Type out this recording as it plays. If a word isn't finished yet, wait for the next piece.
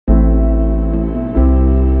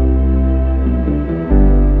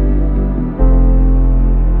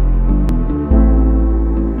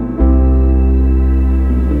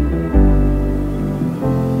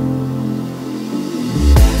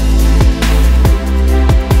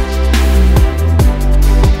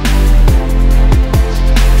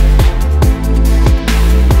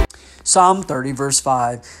Psalm 30, verse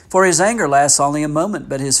 5. For his anger lasts only a moment,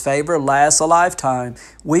 but his favor lasts a lifetime.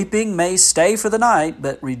 Weeping may stay for the night,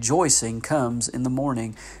 but rejoicing comes in the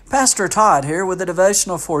morning. Pastor Todd here with a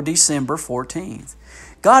devotional for December 14th.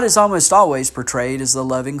 God is almost always portrayed as the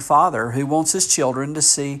loving Father who wants His children to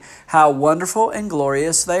see how wonderful and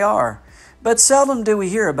glorious they are. But seldom do we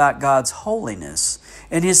hear about God's holiness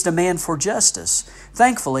and His demand for justice.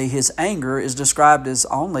 Thankfully, His anger is described as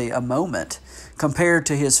only a moment, compared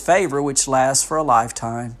to His favor, which lasts for a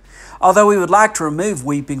lifetime. Although we would like to remove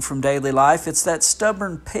weeping from daily life, it's that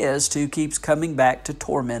stubborn pest who keeps coming back to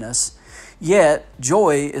torment us. Yet,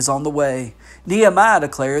 joy is on the way. Nehemiah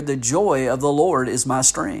declared, "The joy of the Lord is my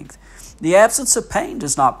strength." The absence of pain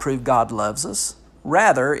does not prove God loves us.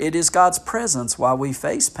 Rather, it is God's presence while we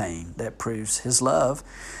face pain that proves His love.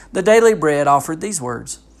 The Daily Bread offered these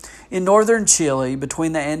words. In northern Chile,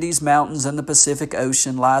 between the Andes Mountains and the Pacific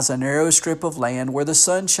Ocean, lies a narrow strip of land where the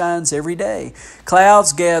sun shines every day.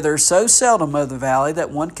 Clouds gather so seldom over the valley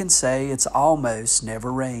that one can say it almost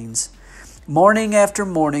never rains. Morning after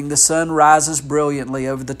morning, the sun rises brilliantly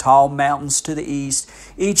over the tall mountains to the east.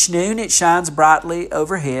 Each noon it shines brightly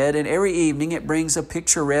overhead, and every evening it brings a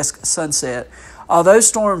picturesque sunset. Although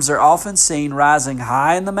storms are often seen rising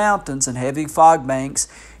high in the mountains and heavy fog banks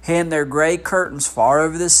hand their gray curtains far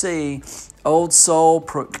over the sea, Old Sol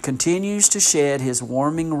continues to shed his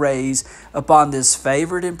warming rays upon this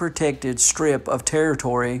favored and protected strip of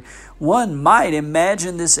territory. One might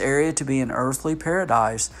imagine this area to be an earthly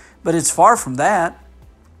paradise, but it's far from that.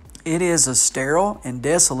 It is a sterile and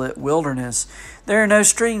desolate wilderness. There are no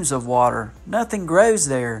streams of water. Nothing grows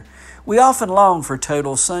there. We often long for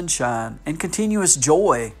total sunshine and continuous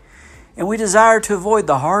joy, and we desire to avoid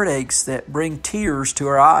the heartaches that bring tears to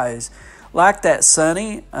our eyes. Like that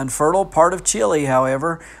sunny, unfertile part of Chile,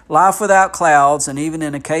 however, life without clouds and even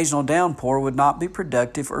an occasional downpour would not be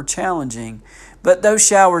productive or challenging. But those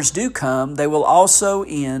showers do come, they will also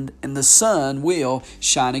end, and the sun will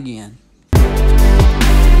shine again.